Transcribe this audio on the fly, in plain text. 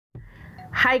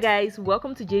Hi guys,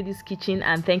 welcome to JD's Kitchen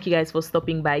and thank you guys for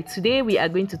stopping by. Today we are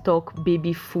going to talk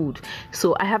baby food.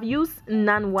 So I have used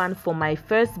Nan 1 for my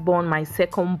firstborn, my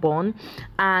secondborn,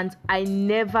 and I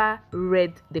never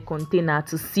read the container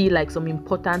to see like some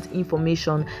important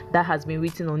information that has been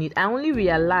written on it. I only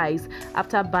realized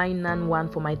after buying Nan 1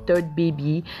 for my third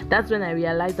baby, that's when I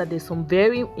realized that there's some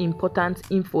very important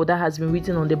info that has been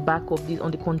written on the back of this, on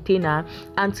the container.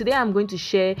 And today I'm going to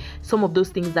share some of those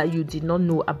things that you did not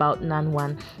know about Nan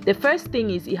 1. The first thing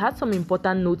is it has some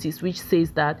important notice which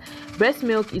says that breast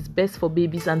milk is best for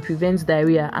babies and prevents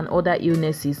diarrhea and other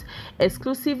illnesses.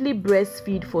 Exclusively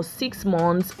breastfeed for 6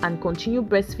 months and continue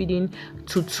breastfeeding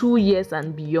to 2 years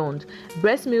and beyond.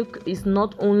 Breast milk does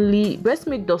not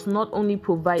only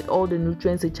provide all the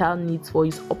nutrients a child needs for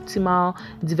his optimal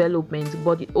development,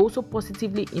 but it also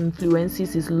positively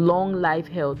influences his long life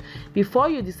health. Before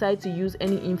you decide to use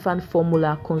any infant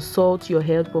formula, consult your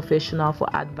health professional for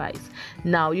advice.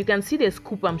 Now you can see the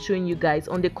scoop I'm showing you guys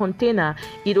on the container.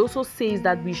 It also says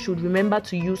that we should remember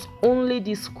to use only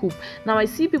this scoop. Now I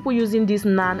see people using this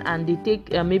Nan and they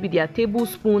take maybe their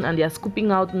tablespoon and they are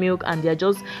scooping out milk and they are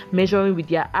just measuring with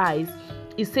their eyes.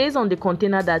 It says on the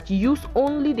container that use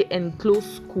only the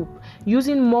enclosed scoop.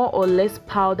 Using more or less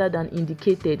powder than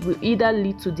indicated will either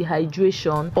lead to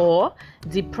dehydration or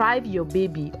deprive your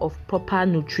baby of proper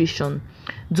nutrition.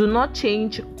 Do not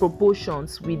change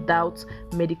proportions without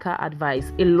medical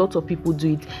advice. A lot of people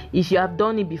do it. If you have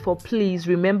done it before, please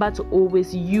remember to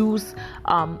always use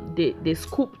the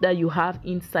scoop that you have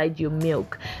inside your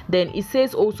milk. Then it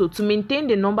says also to maintain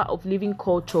the number of living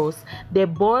cultures, the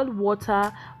boiled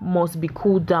water must be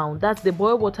cooled down. That's the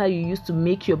boiled water you use to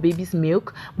make your baby's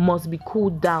milk must be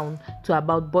cooled down to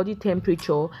about body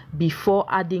temperature before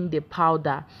adding the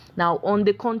powder. Now on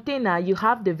the container you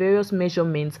have the various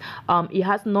measurements. It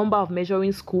has number of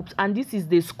measuring scoops, and this is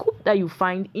the scoop that you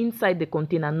find inside the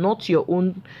container, not your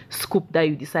own scoop that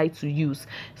you decide to use.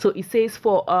 So it says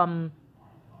for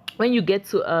when you get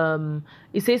to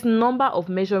it says number of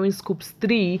measuring scoops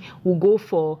 3 will go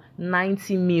for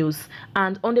 90 mils,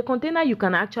 and on the container you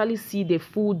can actually see the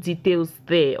full details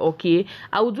there. Okay,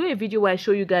 I will do a video where I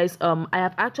show you guys. I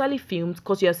have actually filmed,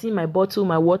 because you are seeing my bottle,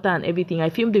 my water and everything. I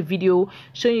filmed the video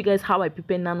showing you guys how I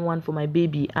prepare Nan 1 for my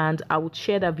baby, and I will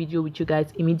share that video with you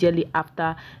guys immediately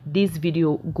after this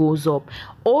video goes up.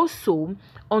 Also,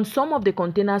 on some of the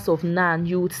containers of Nan,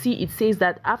 you would see it says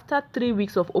that after 3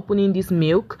 weeks of opening this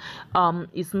milk,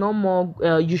 it's no more,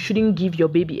 you shouldn't give your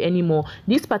baby anymore.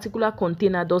 This particular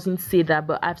container doesn't say that,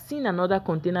 but I've seen another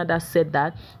container that said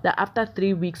that after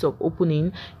 3 weeks of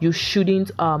opening you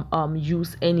shouldn't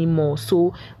use anymore.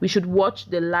 So we should watch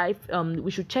the life,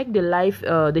 we should check the life,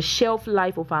 the shelf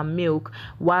life of our milk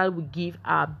while we give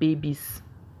our babies.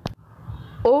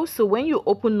 Also, when you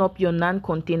open up your Nan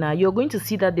container, you're going to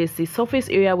see that there's a surface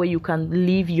area where you can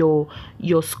leave your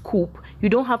scoop. You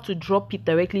don't have to drop it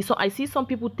directly. So I see some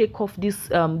people take off this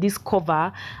this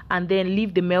cover and then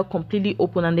leave the milk completely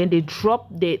open, and then they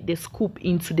drop the scoop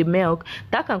into the milk.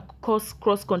 That can cause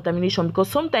cross contamination, because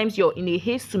sometimes you're in a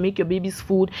haste to make your baby's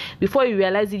food. Before you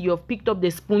realize it, you have picked up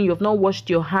the spoon, you have not washed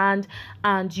your hand,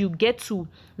 and you get to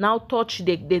now touch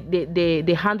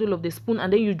the handle of the spoon,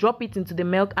 and then you drop it into the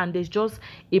milk, and there's just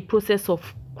a process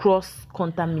of cross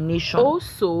contamination.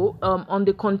 Also, on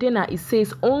the container it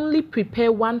says only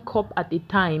prepare 1 cup at a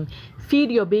time.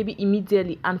 Feed your baby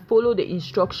immediately and follow the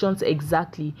instructions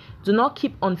exactly. Do not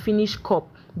keep unfinished cup.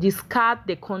 Discard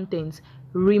the contents.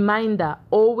 Reminder,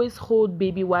 always hold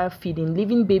baby while feeding.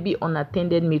 Leaving baby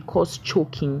unattended may cause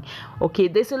choking. Okay,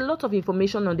 there's a lot of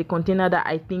information on the container that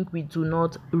I think we do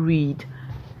not read.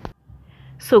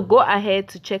 So go ahead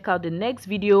to check out the next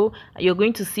video. You're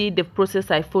going to see the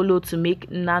process I follow to make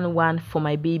Nan 1 for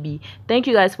my baby. Thank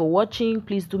you guys for watching.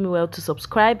 Please do me well to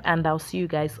subscribe, and I'll see you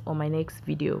guys on my next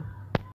video.